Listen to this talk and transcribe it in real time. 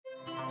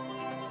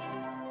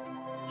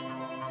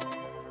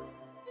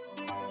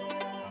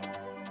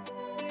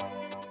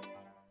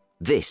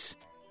This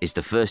is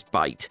the first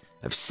bite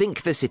of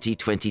Sync the City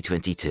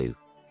 2022,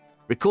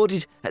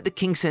 recorded at the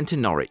King Centre,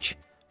 Norwich,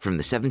 from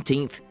the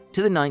 17th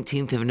to the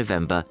 19th of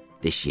November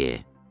this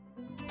year.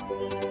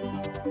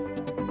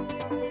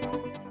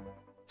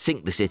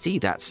 Sync the City,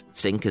 that's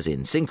sync as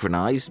in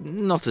synchronise,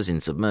 not as in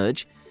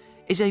submerge,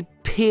 is a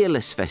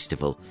peerless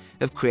festival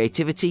of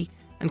creativity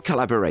and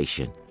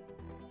collaboration.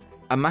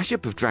 A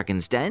mashup of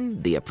Dragon's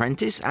Den, The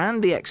Apprentice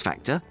and The X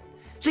Factor,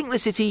 Sync the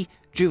City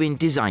drew in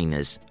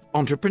designers,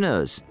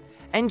 entrepreneurs,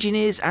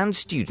 engineers and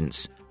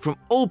students from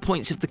all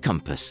points of the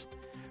compass,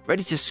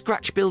 ready to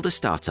scratch build a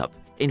startup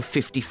in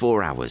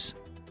 54 hours.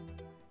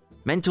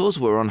 Mentors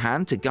were on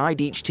hand to guide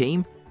each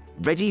team,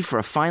 ready for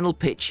a final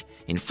pitch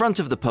in front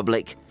of the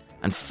public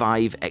and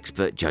 5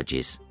 expert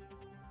judges.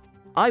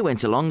 I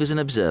went along as an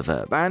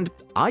observer, and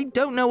I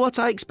don't know what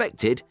I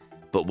expected,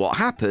 but what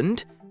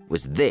happened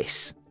was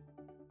this.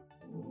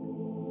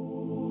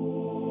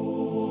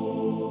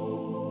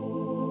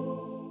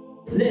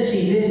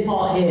 Literally, this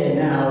part here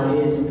now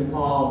is the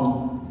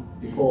calm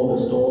before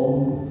the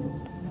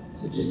storm.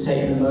 So just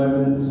take a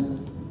moment,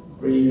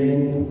 breathe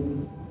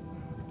in,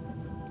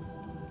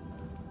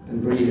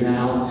 and breathe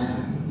out.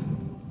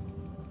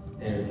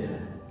 There we go.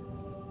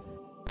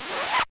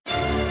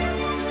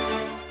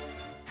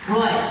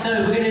 Right,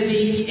 so we're going to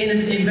be, in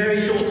a very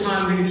short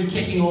time, we're going to be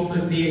kicking off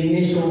with the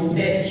initial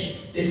pitch.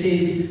 This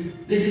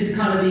is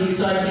kind of the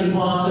exciting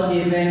part of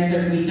the event,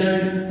 that we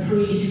don't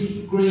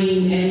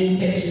pre-screen any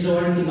pitches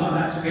or anything like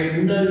that, so we have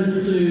no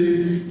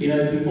clue,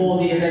 before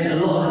the event.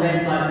 A lot of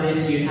events like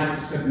this, you have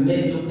to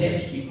submit your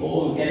pitch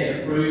before and get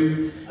it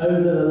approved.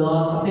 Over the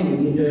last, I think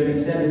we've been doing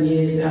it 7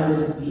 years now, this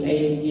is the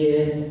 8th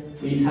year.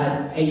 We've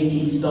had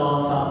 80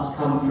 startups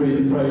come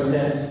through the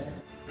process.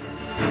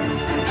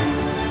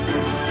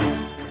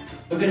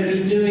 We're going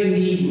to be doing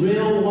the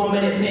real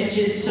 1-minute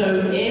pitches,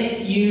 so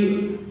if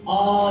you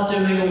are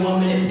doing a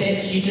 1-minute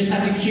pitch, you just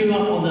have to queue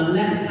up on the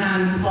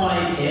left-hand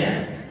side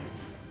here,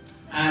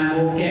 and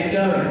we'll get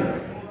going.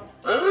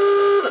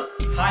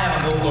 Hi,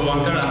 I'm Gokul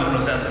Wankar. I'm a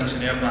process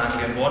engineer for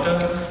Anglian Water,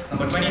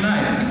 number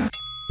 29.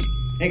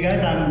 Hey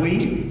guys, I'm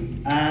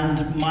Wee,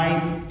 and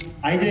my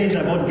idea is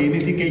about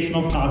gamification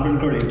of carbon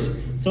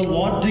credits. So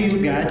what do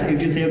you get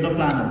if you save the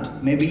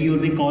planet? Maybe you'll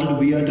be called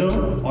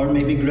Weirdo, or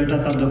maybe Greta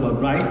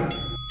Thunberg, right?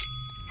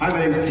 Hi,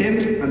 my name's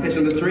Tim. I'm pitch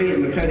number 3.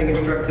 I'm a coding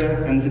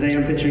instructor, and today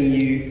I'm pitching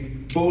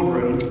you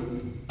Boardroom,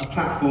 a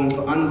platform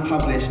for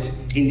unpublished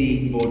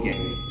indie board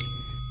games.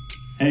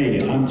 Hey,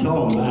 I'm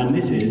Tom, and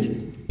this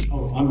is...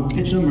 I'm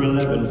pitch number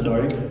 11,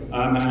 sorry.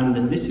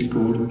 And this is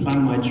called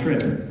Plan My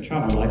Trip,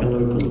 Travel Like a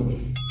Local.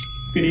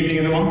 Good evening,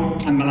 everyone.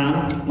 I'm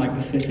Milan, like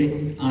the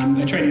city. I'm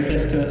a training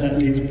solicitor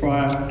at Leeds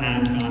Prior,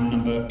 and I'm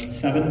number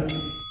 7.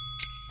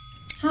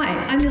 Hi,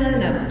 I'm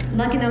Elena,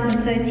 lucky number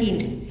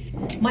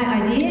 13. My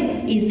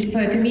idea is for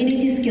a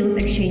community skills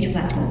exchange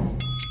platform.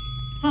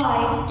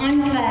 Hi,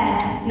 I'm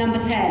Claire,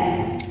 number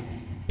 10.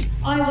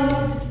 I want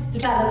to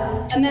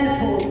develop a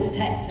menopause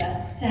detector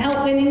to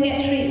help women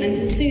get treatment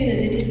as soon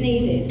as it is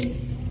needed.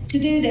 To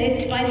do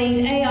this, I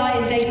need AI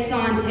and data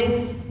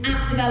scientists,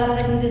 app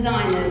developers and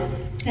designers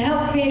to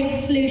help create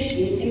a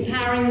solution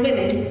empowering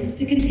women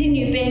to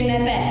continue being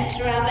their best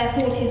throughout their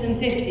 40s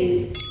and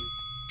 50s.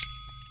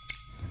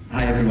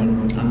 Hi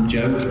everyone, I'm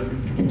Joe,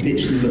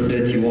 pitch number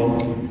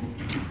 31.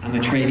 I'm a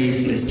trainee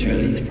solicitor at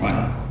Leeds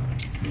Prior.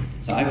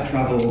 So I've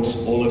travelled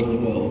all over the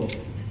world.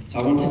 So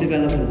I want to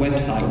develop a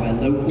website where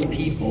local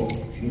people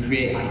can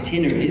create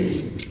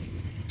itineraries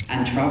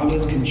and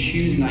travellers can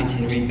choose an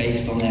itinerary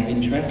based on their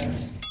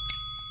interests.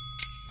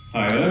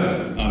 Hi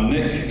there, I'm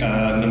Nick,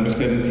 number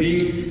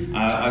 17.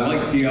 I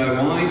like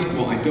DIY.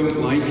 What I don't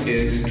like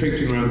is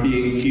traipsing around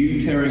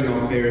B&Q, tearing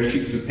off various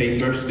sheets of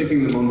paper,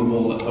 sticking them on the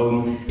wall at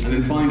home, and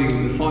then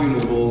finding the final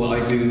wall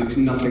that I do looks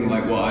nothing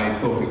like what I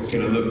thought it was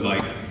going to look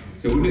like.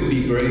 So wouldn't it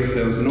be great if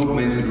there was an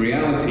augmented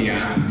reality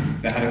app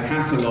that had a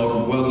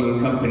catalogue of well-known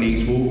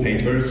companies'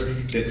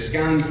 wallpapers that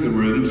scans the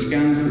room,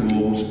 scans the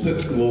walls,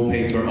 puts the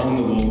wallpaper on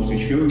the walls and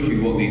shows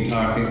you what the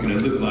entire thing's going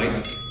to look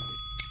like?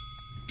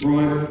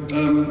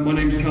 Right, my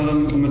name's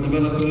Callum, I'm a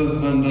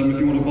developer, and if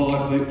you want to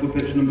buy, vote for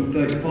pitch number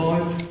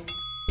 35.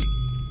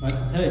 Right,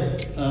 hey,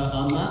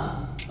 I'm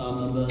Matt, I'm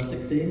number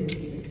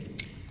 16.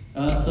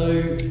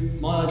 So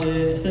my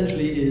idea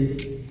essentially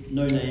is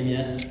no name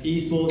yet,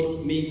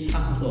 esports meets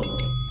hackathon.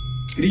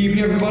 Good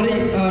evening everybody,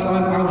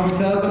 I'm Alfie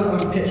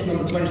Thurban, I'm pitch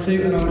number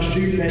 22 and I'm a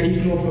student at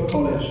East Norfolk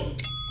College.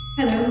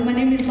 Hello, my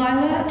name is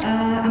Lila,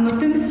 I'm a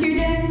film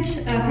student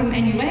from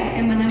NUA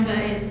and my number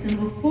is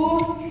number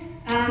 4.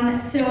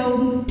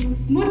 So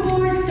mood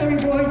boards,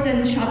 storyboards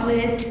and shot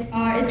lists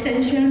are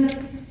essential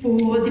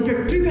for the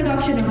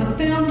pre-production of a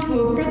film,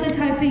 for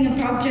prototyping a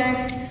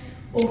project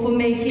or for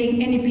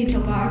making any piece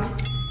of art.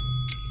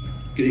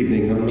 Good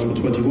evening, I'm number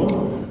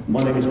 21.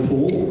 My name is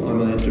Paul.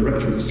 I'm a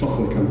director of a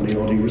software company,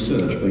 RD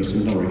Research, based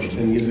in Norwich.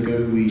 10 years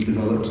ago, we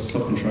developed and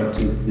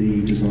subcontracted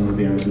the design of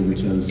the Amazon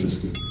return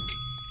system.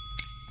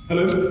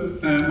 Hello,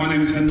 my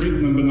name is Henry,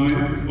 number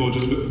 9, or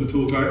just look for the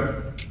tall guy.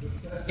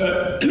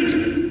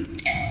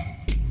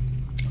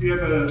 You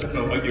ever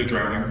felt like you're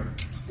drowning?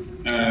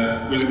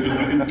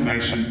 with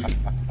information,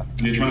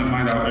 and you're trying to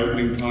find out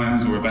opening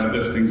times or event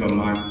listings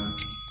online.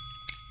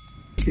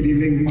 Good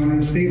evening, my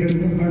name's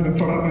Stephen. I'm a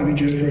product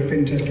manager for a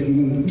fintech in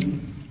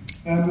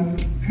London.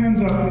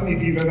 Hands up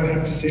if you've ever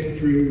had to sit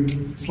through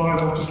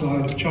slide after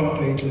slide of chart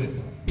data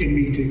in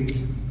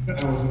meetings for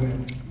hours on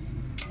end.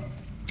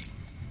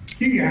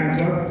 Keep your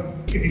hands up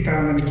if you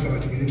found them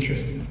exciting and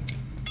interesting.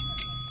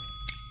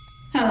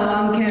 Hello,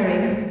 I'm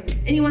Carrie.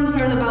 Anyone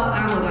heard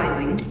about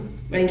amortizing?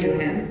 Raise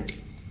your hand.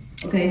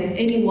 Okay,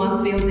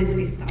 anyone feels this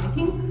is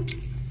exciting?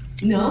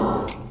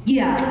 No?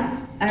 Yeah,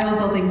 I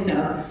also think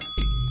so.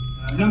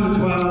 Number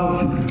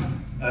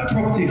 12,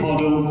 Property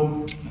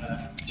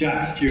Hoddle,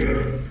 Jack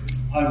Stewart.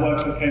 I work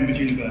for Cambridge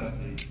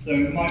University. So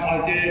my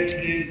idea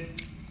is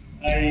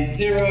a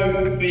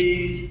zero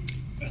fees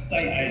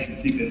estate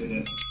agency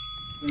business.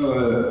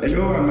 So,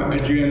 hello, I'm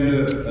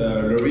Adrien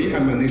Laurie.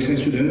 I'm an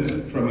exchange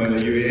student from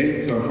UEA,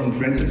 so I'm from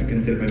France, as you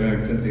can tell by my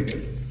accent, I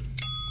guess.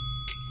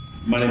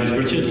 My name is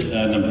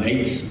Richard, number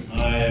 8.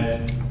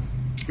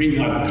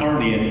 I'm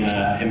currently an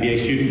MBA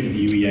student at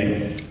the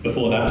UEA.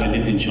 Before that, I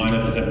lived in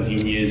China for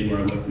 17 years, where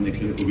I worked in the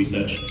clinical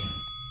research.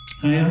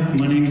 Hiya,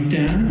 my name is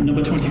Dan,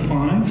 number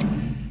 25.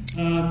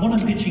 What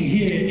I'm pitching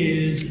here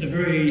is a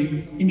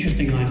very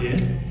interesting idea.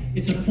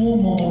 It's a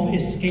form of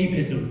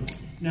escapism.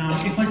 Now,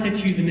 if I say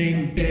to you the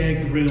name Bear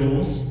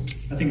Grylls,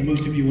 I think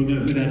most of you will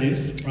know who that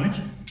is, right?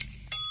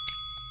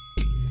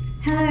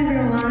 Hello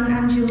everyone,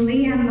 I'm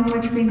Julie. I'm a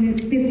Norwich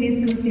Business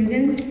School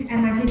student,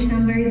 and my pitch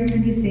number is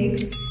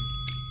 26.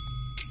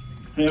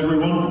 Hey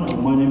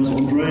everyone, my name is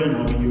Andre, and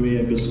I'm a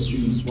UEA business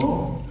student as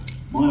well.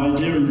 My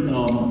idea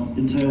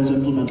entails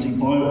implementing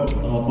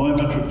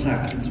biometric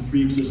tech into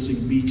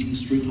pre-existing beating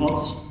street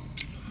hubs.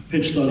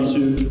 Pitch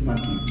 32, thank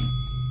you.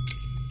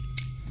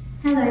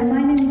 Hello,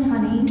 my name is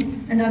Honey,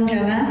 and I'm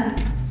Gemma.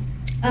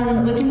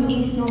 We're from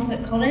East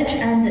Norfolk College,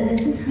 and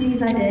this is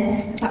Honey's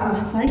idea about a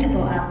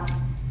recyclable app.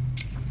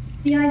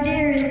 The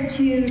idea is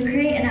to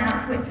create an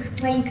app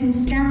where you can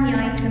scan the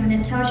item and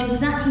it tells you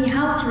exactly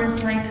how to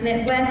recycle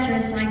it, where to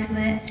recycle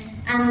it,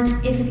 and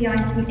if the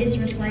item is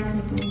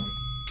recyclable.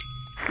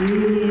 Good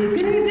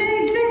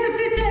evening, Sing the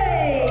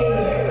City!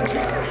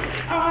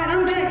 Alright,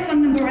 I'm Bex,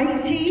 I'm number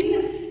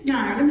 18.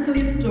 Now, let me tell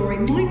you a story.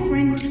 My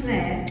friend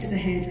Claire is a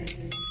hairdresser.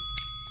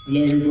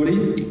 Hello everybody,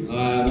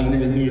 my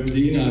name is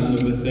Nuruddin, I'm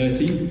number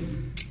 30.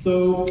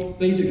 So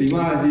basically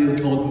my idea is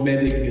called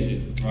Medic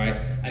Vision, right?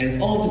 And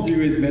it's all to do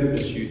with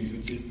medical shoots,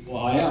 which is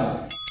what I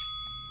am.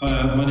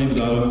 Hi, my name is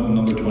Adam, I'm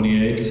number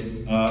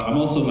 28. I'm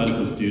also a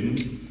medical student.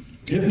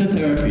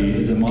 Hypnotherapy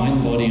is a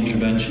mind-body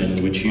intervention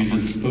which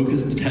uses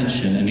focused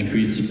attention and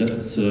increased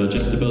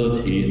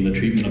suggestibility in the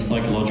treatment of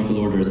psychological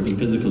disorders and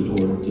physical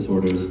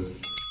disorders.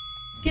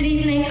 Good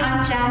evening,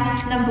 I'm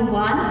Jess, number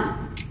 1.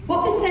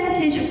 What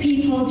percentage of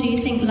people do you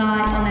think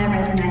lie on their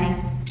resume?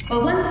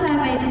 Well, one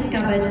survey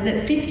discovered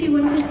that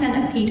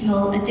 51% of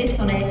people are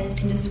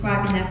dishonest in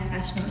describing their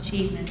professional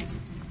achievements.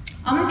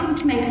 I'm looking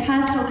to make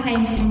personal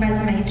claims on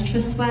resumes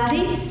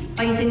trustworthy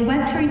by using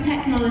Web3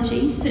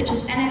 technology such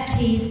as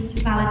NFTs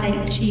to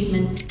validate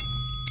achievements.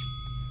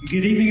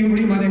 Good evening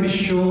everybody, my name is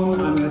Sean,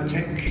 I'm a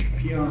tech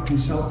PR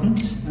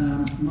consultant.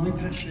 My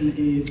passion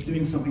is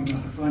doing something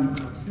about the climate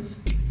crisis,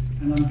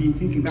 and I've been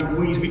thinking about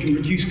ways we can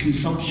reduce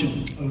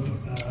consumption of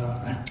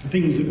the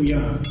things that we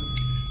own.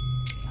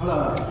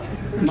 Hello,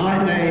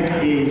 my name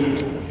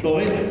is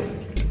Floyd.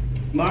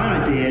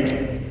 My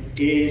idea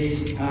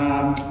is,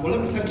 well,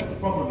 let me tell you what the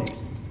problem is.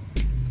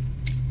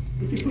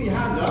 If you put your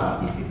hand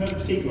up, if you've heard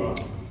of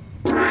seagrass.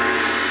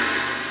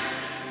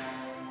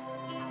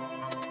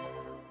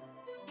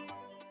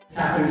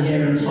 Catherine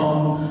here and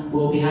Tom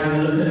will be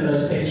having a look at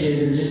those pictures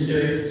and just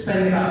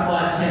spending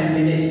about 5-10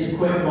 minutes, a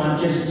quick one,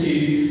 just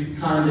to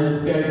kind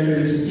of go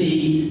through to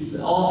see.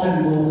 So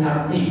often we'll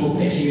have people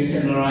pitching a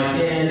similar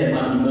idea, they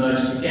might be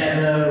merged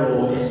together,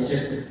 or it's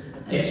just a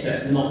pitch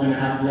that's not going to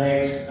have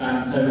legs,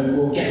 so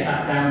we'll get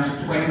that down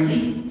to 20.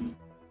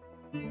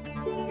 Do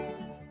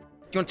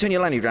you want to turn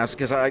your line around?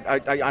 Because I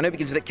know it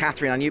begins with a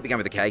Catherine, I knew it began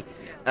with a K.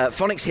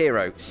 Phonics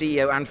Hero,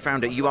 CEO and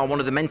founder, you are one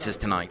of the mentors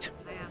tonight.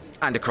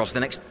 And across the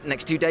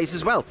next 2 days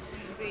as well.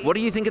 Indeed. What do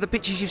you think of the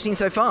pictures you've seen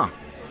so far?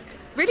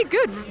 Really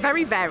good,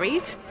 very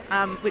varied,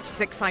 which is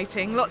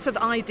exciting. Lots of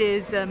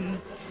ideas in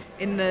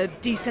the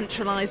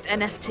decentralised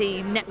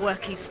NFT,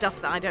 networky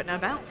stuff that I don't know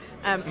about,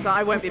 so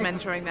I won't be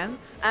mentoring them.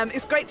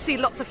 It's great to see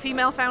lots of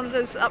female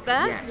founders up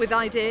there with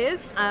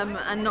ideas,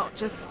 and not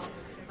just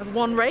of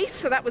one race,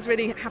 so that was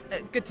really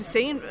good to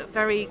see, and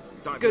very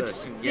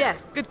diverse, good,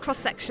 good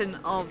cross-section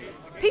of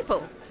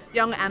people,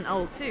 young and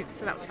old too,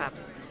 so that was fab.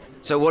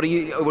 So what are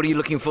you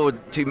looking forward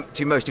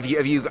to most? Have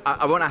you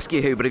I won't ask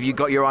you who, but have you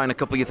got your eye on a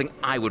couple you think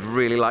I would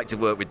really like to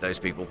work with those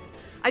people?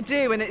 I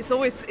do, and it's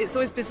always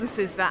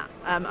businesses that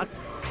are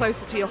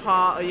closer to your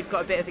heart, or you've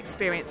got a bit of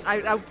experience.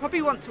 I would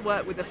probably want to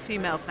work with a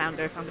female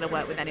founder if I'm going to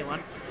work with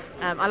anyone.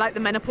 I like the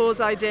menopause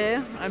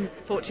idea. I'm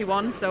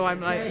 41, so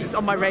I'm like, it's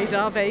on my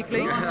radar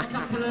vaguely. Last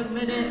couple of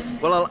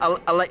minutes. Well,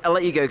 I'll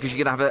let you go because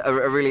you're going to have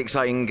a really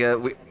exciting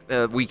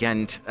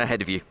weekend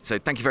ahead of you. So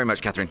thank you very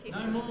much, Catherine.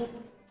 No more.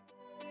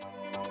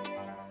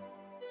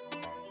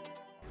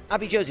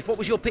 Abby Joseph, what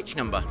was your pitch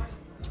number?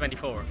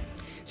 24.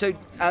 So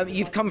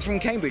you've come from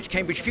Cambridge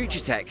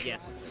Future Tech.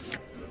 Yes.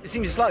 It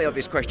seems a slightly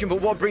obvious question,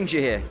 but what brings you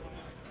here?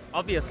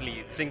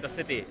 Obviously, Sync the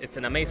City. It's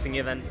an amazing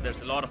event.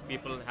 There's a lot of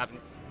people having.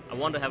 I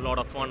want to have a lot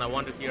of fun. I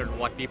want to hear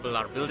what people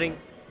are building.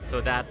 So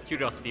that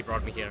curiosity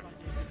brought me here.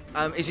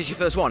 Is this your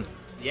first one?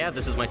 Yeah,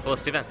 this is my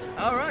first event.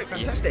 All right,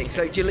 fantastic. Yeah.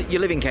 So you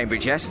live in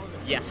Cambridge, yes?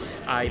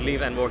 Yes, I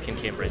live and work in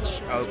Cambridge.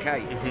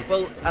 Okay.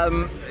 Well,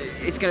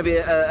 it's going to be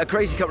a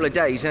crazy couple of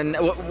days. And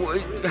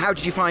how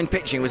did you find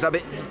pitching? Was that a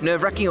bit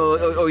nerve-wracking, or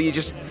are you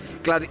just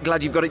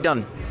glad you've got it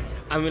done?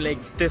 I mean,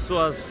 like, this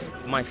was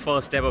my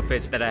first ever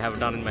pitch that I have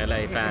done in my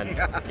life, and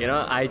you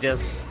know, I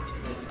just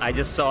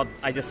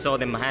saw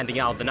them handing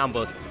out the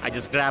numbers. I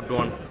just grabbed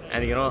one,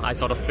 and you know, I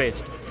sort of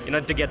pitched, you know,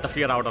 to get the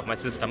fear out of my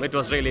system. It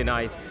was really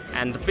nice,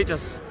 and the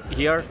pitches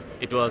here,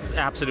 it was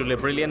absolutely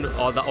brilliant.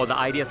 All the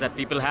ideas that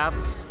people have,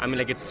 I mean,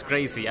 like, it's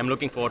crazy. I'm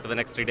looking forward to the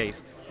next 3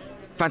 days.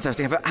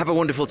 Fantastic. Have a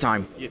wonderful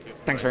time. You too.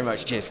 Thanks very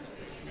much. Cheers.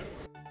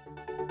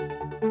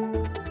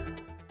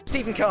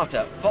 Stephen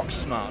Carter, Vox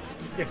Smart.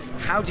 Yes.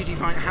 How did you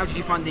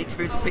find the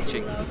experience of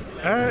pitching?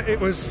 It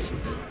was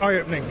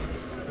eye-opening.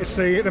 It's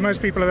the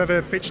most people I've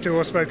ever pitched to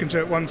or spoken to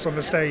at once on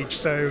the stage,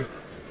 so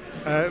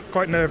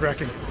quite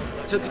nerve-wracking.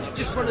 So could you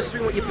just run us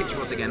through what your pitch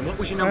was again? What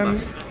was your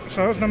number?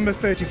 So I was number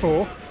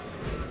 34.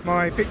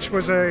 My pitch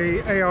was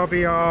a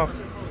AR/VR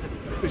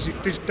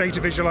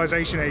data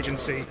visualization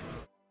agency.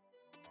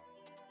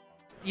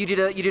 You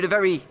did a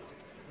very,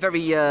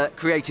 very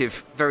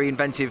creative, very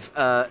inventive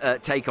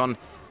take on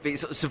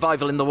sort of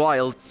survival in the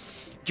wild.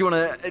 Do you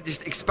want to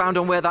just expound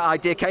on where that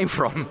idea came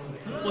from?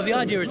 Well, the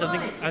idea is,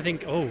 I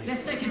think. Oh,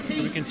 Let's take a seat.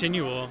 can we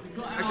continue or?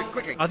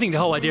 Quickly. I think the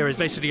whole idea is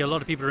basically a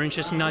lot of people are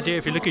interested in the idea.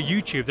 If you look at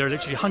YouTube, there are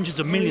literally hundreds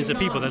of millions of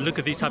people that look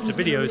at these types of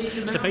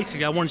videos. So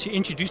basically, I wanted to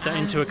introduce that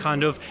into a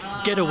kind of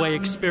getaway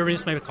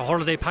experience, maybe like a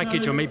holiday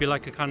package, or maybe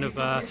like a kind of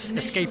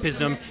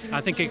escapism. I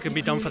think it could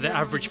be done for the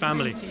average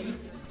family.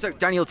 So,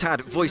 Daniel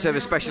Tadd,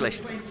 voiceover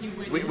specialist.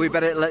 We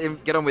better let him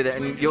get on with it,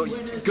 and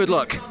good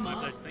luck.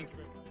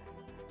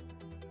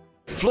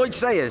 Floyd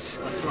Sayers,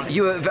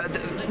 you were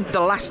the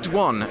last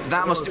one.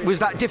 Was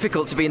that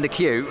difficult to be in the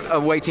queue,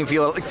 waiting for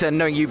your turn,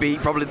 knowing you'd be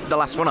probably the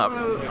last one up?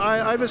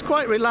 I was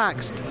quite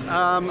relaxed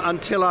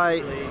until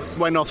I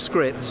went off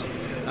script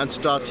and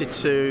started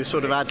to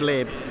sort of ad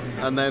lib,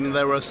 and then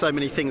there were so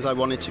many things I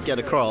wanted to get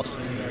across.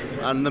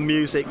 And the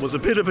music was a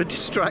bit of a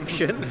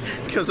distraction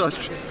because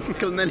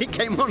then it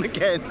came on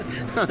again.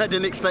 I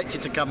didn't expect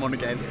it to come on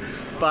again,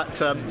 but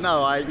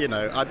no,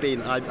 I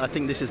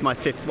think this is my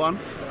fifth one,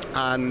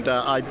 and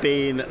I've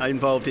been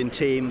involved in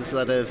teams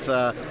that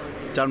have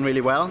done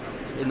really well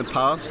in the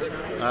past.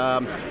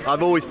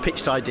 I've always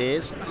pitched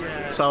ideas,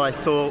 so I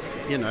thought,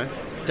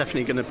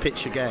 definitely going to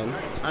pitch again,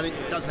 and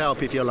it does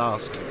help if you're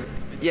last.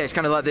 Yeah, it's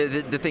kind of like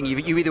the thing,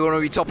 you either want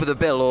to be top of the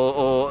bill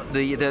or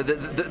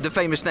the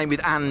famous name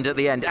with "and" at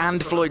the end,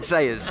 and Floyd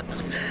Sayers.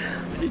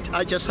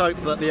 I just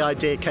hope that the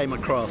idea came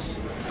across,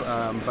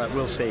 but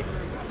we'll see.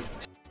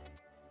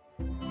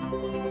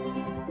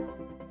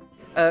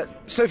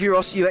 Sophie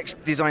Ross, UX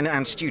designer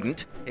and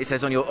student, it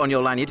says on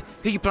your lanyard.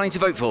 Who are you planning to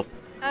vote for?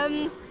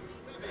 I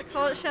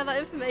can't share that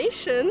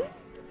information.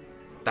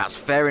 That's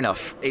fair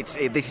enough. This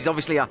is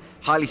obviously a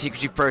highly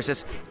secretive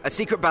process. A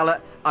secret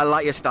ballot. I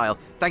like your style.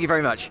 Thank you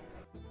very much.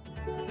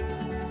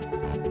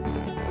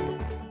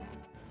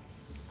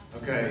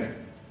 Okay,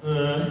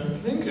 I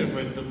think I've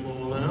read them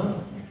all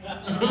now.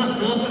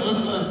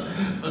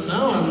 But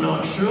now I'm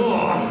not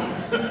sure.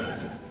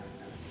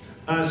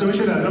 So we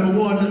should have number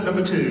 1,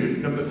 number 2,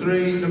 number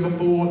 3, number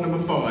 4, number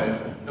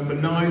 5, number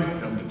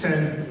 9, number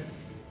 10,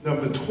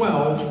 number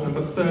 12,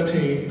 number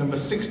 13, number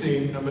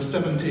 16, number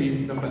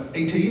 17, number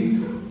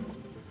 18,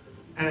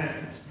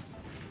 and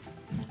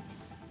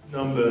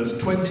numbers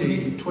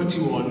 20,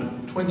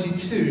 21,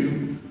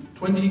 22,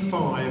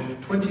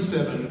 25,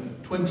 27,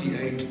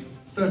 28,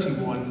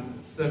 31,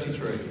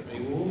 33.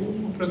 Are you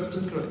all present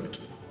and correct?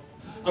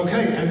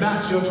 Okay, and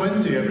that's your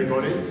 20,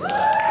 everybody.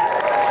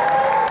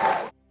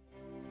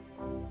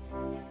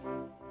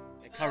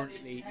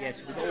 Currently,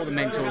 yes, we've got all the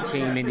mentor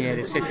team in here.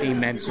 There's 15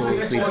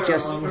 mentors. We've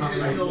just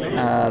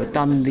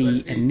done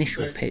the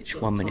initial pitch,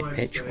 1 minute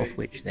pitch, of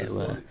which there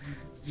were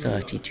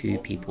 32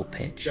 people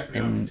pitched.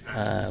 Then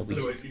we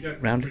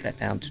rounded that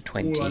down to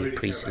 20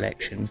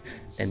 pre-selection.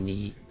 Then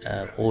the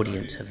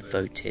audience have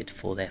voted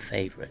for their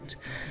favourite.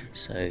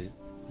 So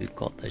we've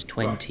got those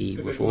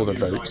 20 with all the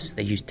votes.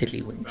 They use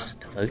tiddlywinks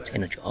to vote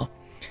in a jar.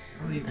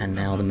 And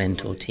now the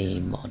mentor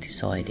team are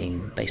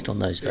deciding, based on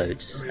those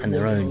votes and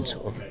their own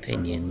sort of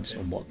opinions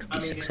on what could be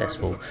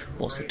successful,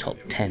 what's the top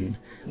 10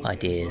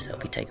 ideas that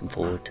will be taken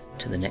forward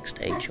to the next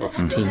stage of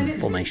team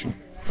formation.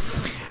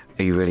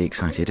 Are you really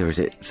excited, or is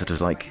it sort of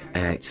like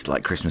it's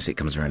like Christmas? It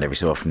comes around every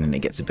so often and it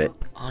gets a bit.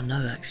 Oh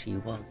no, actually,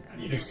 well,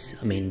 this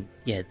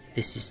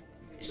is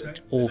it's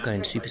all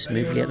going super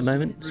smoothly at the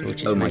moment, so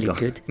which is really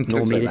good.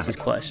 Normally, this is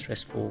quite a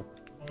stressful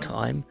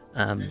time,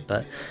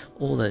 but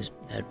all those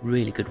had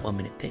really good 1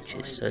 minute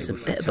pitches, so it's a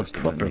bit of a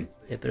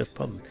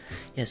problem.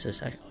 Yeah, so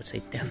it's, I would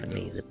say,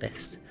 definitely the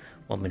best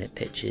 1-minute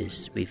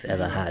pitches we've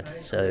ever had.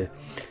 So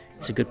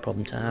it's a good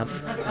problem to have.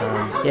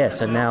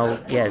 So now,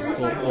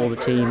 all the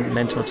team,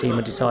 mentor team,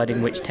 are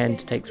deciding which 10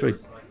 to take through.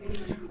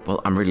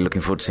 Well, I'm really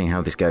looking forward to seeing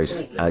how this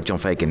goes. John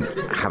Fagan,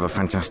 have a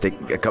fantastic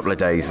couple of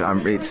days.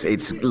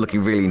 It's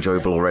looking really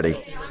enjoyable already.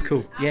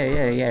 Cool.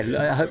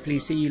 Yeah. Hopefully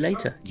see you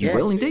later. You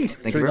will indeed.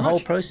 Thank you very much. Through the whole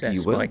process.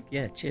 You will. Mike.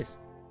 Yeah, cheers.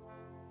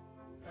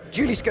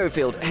 Julie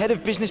Schofield, Head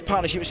of Business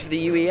Partnerships for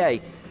the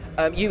UEA.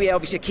 UEA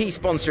obviously a key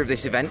sponsor of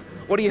this event.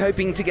 What are you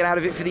hoping to get out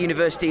of it for the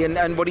university,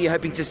 and what are you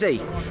hoping to see?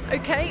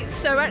 Okay,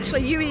 so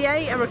actually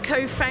UEA are a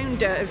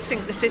co-founder of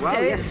Sync the City.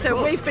 Well, yes,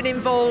 so we've been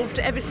involved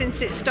ever since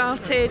it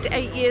started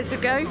 8 years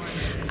ago.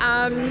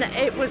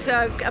 It was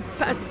a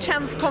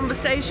chance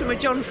conversation with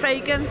John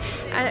Fagan.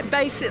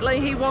 Basically,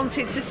 he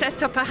wanted to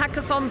set up a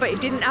hackathon, but he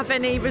didn't have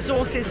any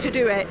resources to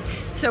do it.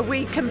 So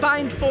we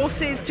combined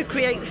forces to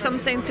create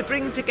something to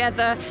bring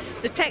together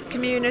the tech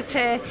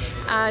community,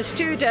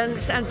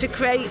 students, and to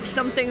create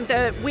something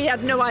that we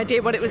had no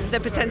idea what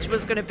the potential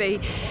was going to be.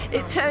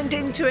 It turned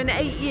into an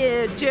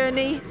 8-year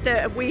journey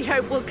that we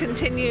hope will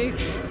continue.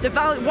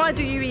 Why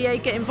do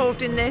UEA get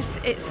involved in this?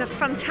 It's a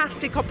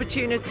fantastic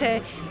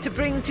opportunity to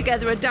bring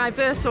together a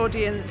diverse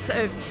audience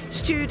of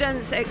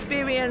students,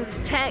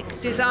 experienced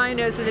tech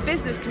designers, and the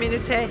business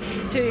community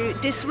to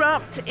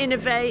disrupt,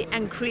 innovate,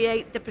 and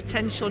create the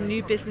potential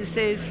new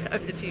businesses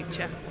of the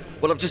future.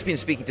 Well, I've just been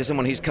speaking to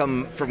someone who's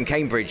come from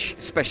Cambridge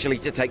specially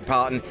to take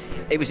part, and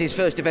it was his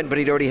first event, but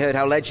he'd already heard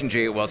how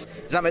legendary it was.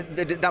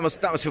 That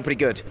must feel pretty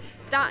good.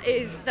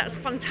 That's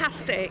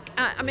fantastic.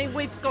 I mean,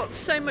 we've got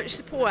so much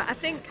support. I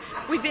think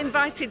we've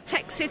invited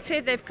Tech City.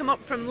 They've come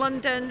up from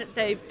London.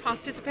 They've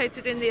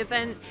participated in the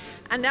event,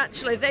 and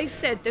actually they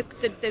said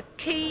the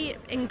key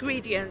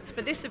ingredients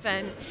for this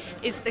event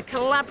is the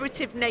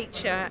collaborative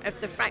nature of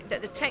the fact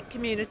that the tech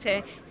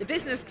community, the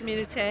business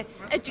community,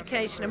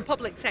 education and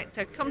public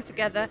sector come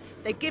together.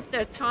 They give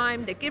their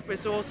time, they give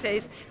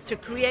resources to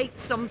create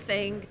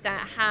something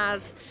that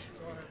has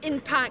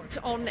impact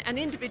on an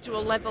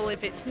individual level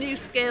if it's new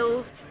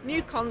skills,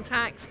 new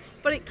contacts,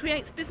 but it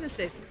creates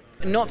businesses.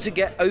 Not to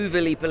get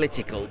overly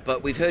political,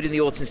 but we've heard in the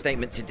autumn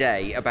statement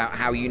today about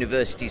how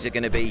universities are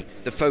going to be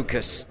the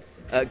focus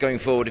going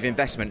forward of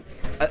investment.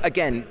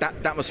 Again,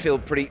 that must feel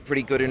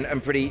pretty good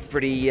and pretty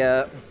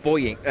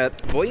buoying.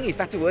 Buoying, is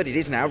that a word? It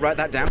is now. Write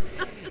that down.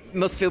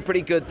 Must feel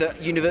pretty good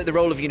that the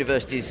role of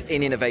universities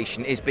in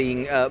innovation is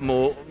being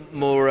more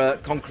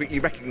concretely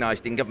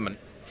recognised in government.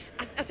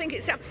 I think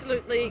it's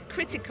absolutely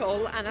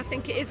critical, and I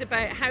think it is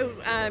about how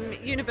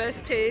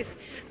universities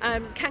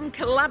can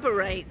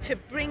collaborate to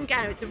bring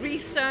out the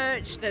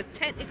research, the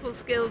technical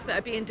skills that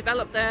are being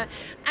developed there,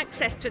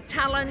 access to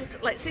talent.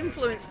 Let's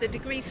influence the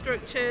degree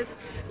structures.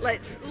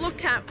 Let's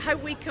look at how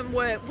we can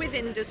work with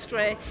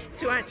industry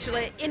to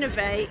actually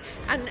innovate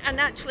and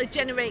actually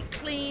generate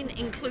clean,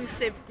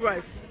 inclusive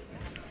growth.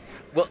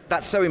 Well,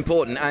 that's so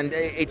important, and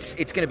it's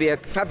going to be a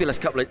fabulous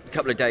couple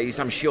of days,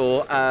 I'm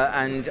sure.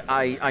 And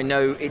I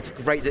know it's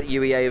great that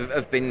UEA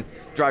have been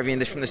driving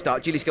this from the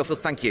start. Julie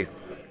Schofield, thank you.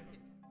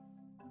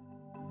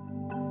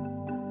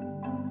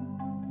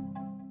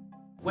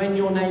 When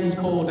your name is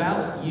called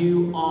out,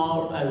 you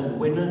are a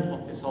winner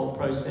of this whole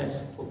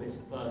process for this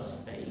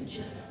first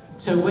stage.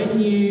 So when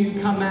you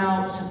come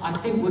out, I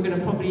think we're going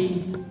to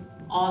probably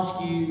ask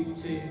you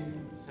to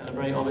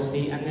celebrate,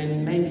 obviously, and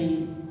then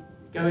maybe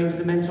go into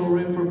the mentor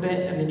room for a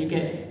bit, and then you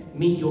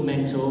meet your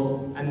mentor,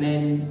 and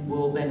then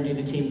we'll do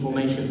the team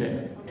formation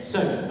bit.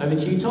 So, over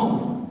to you,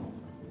 Tom.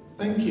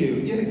 Thank you.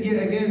 Yeah,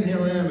 again,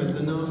 here I am as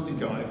the nasty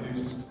guy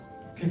who's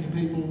kicking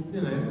people,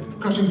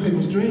 crushing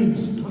people's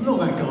dreams. I'm not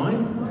that guy.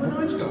 I'm a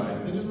nice guy.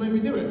 They just made me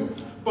do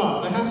it.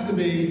 But there has to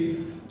be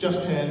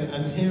just 10,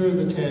 and here are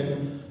the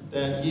 10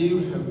 that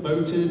you have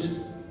voted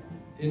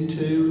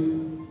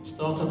into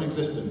startup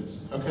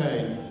existence.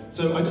 Okay.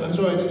 So I'm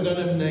sorry, I don't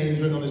have names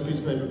written on this piece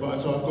of paper, but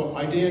so I've got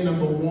idea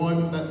number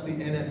 1, that's the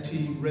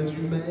NFT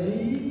resume.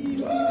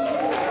 Stephen?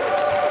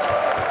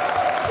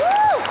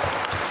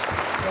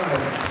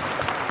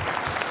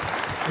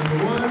 Number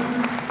 1,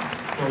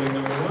 calling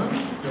number 1,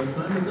 your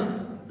time is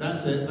up.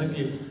 That's it, thank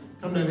you.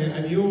 Come down here,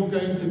 and you're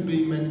going to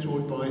be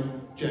mentored by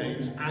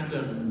James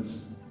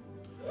Adams.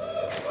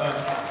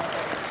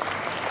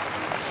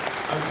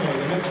 Okay,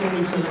 the next one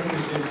we've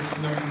selected is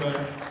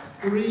number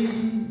 3,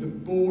 the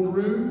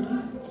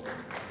boardroom.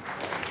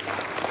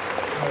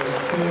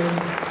 There's Tim,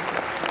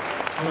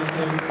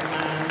 Jonathan,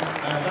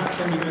 and that's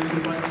going to be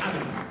mentored by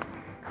Adam.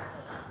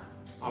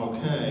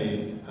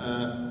 Okay,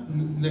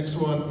 next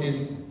one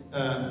is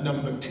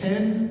number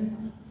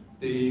 10,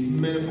 the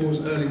menopause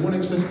early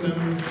warning system.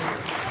 And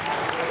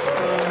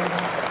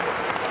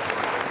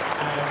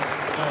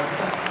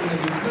that's going to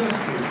be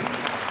Kirsty.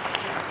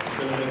 It's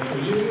going to mentor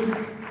you.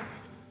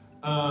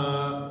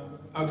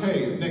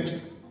 Okay, next,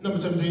 number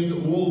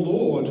 17,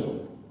 Warlord.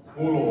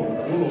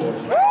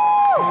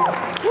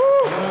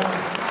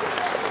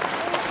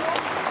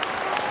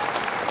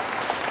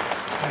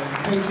 And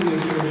Katie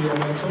is going to be your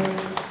mentor.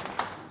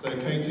 So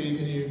Katie,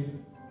 can you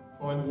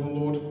find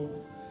Warlord?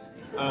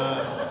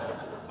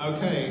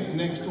 Okay,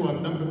 next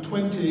one, number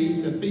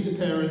 20, the Feed the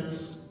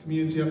Parents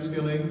community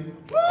upskilling.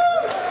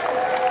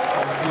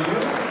 Thank you.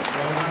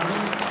 Well done.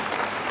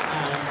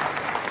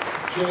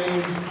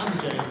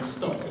 And James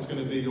Stock is going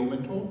to be your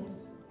mentor.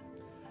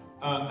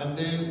 And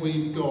then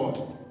we've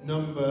got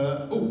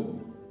number, I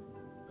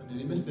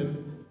nearly missed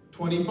him,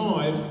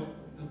 25,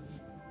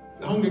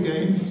 the Hunger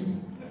Games.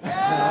 And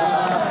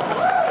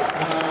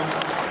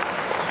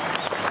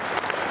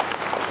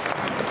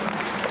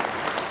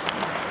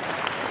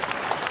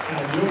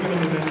you're going to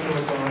be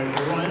mentored by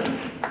Ryan.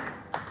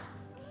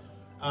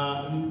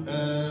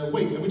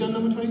 Wait, have we done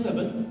number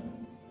 27?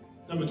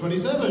 Number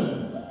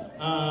 27,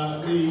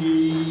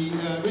 the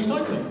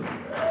recycling.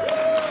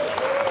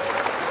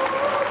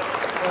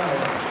 Well,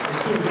 there's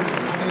two of them.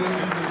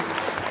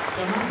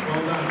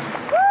 Well done.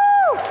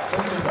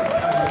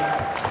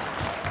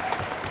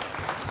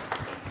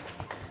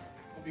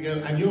 Off you go,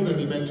 and you're going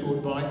to be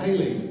mentored by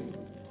Hayley.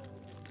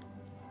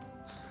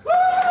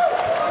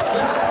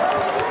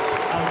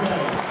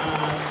 Okay.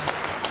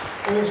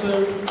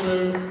 Also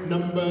through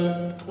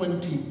number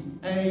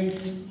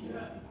 28.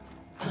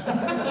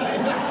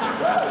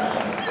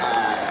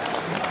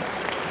 Yes!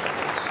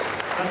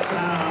 That's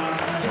our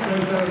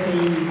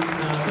hypnotherapy,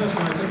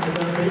 personalised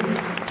hypnotherapy.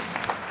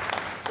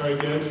 Very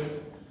good.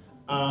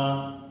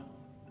 I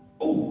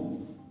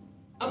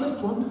missed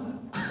one.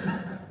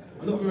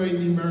 I'm not very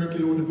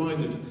numerically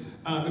ordered-minded,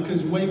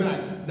 because way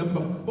back,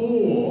 number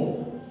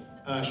 4,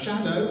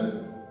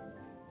 Shadow.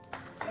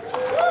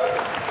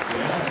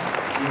 Yes,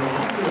 you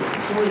are good.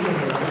 Sorry,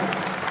 something like that.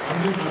 I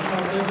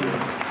can't tell you.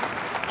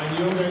 And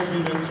you're going to be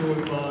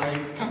mentored by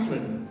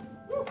Catherine.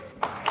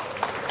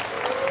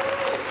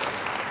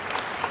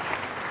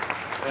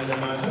 And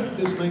then I hope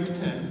this makes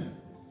 10,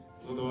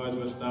 because otherwise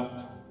we're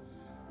stuffed.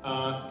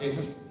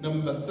 It's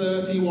number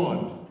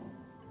 31.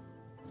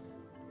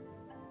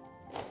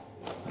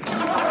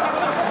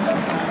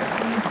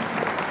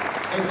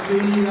 It's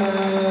the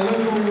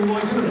local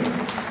itinerary.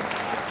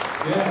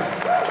 Yes.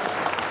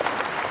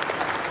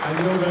 And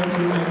you're going to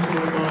be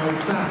mentored by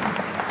Sam.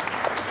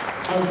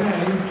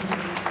 Okay.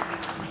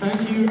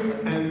 Thank you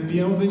and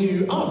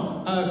bienvenue.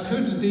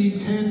 Could the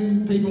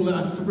 10 people that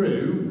are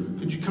through,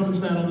 could you come and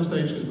stand on the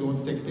stage because we want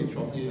to take a picture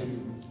of you?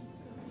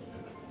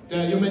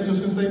 Your mentors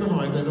can stay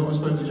behind, they're not as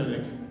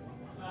photogenic.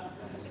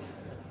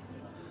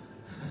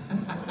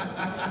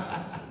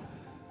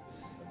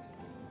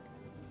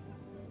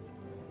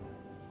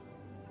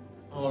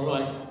 All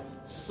right,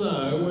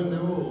 so when they're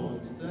all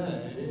on stage,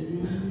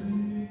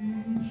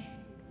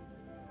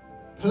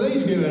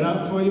 please give it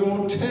up for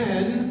your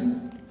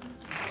 10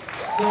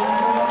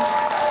 Startup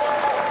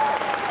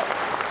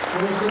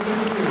Course of the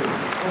City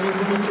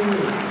 2022.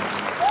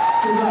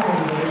 Good luck,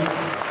 everybody.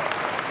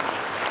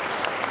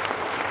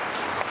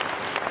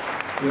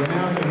 You're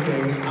now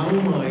thinking,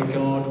 oh my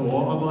God,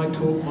 what have I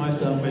talked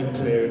myself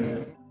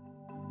into?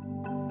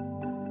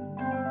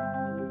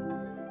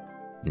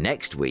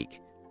 Next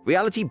week,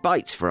 reality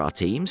bites for our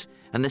teams,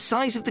 and the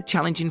size of the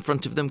challenge in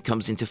front of them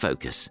comes into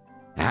focus.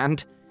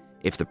 And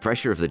if the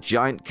pressure of the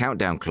giant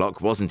countdown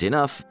clock wasn't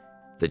enough,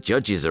 the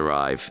judges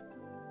arrive.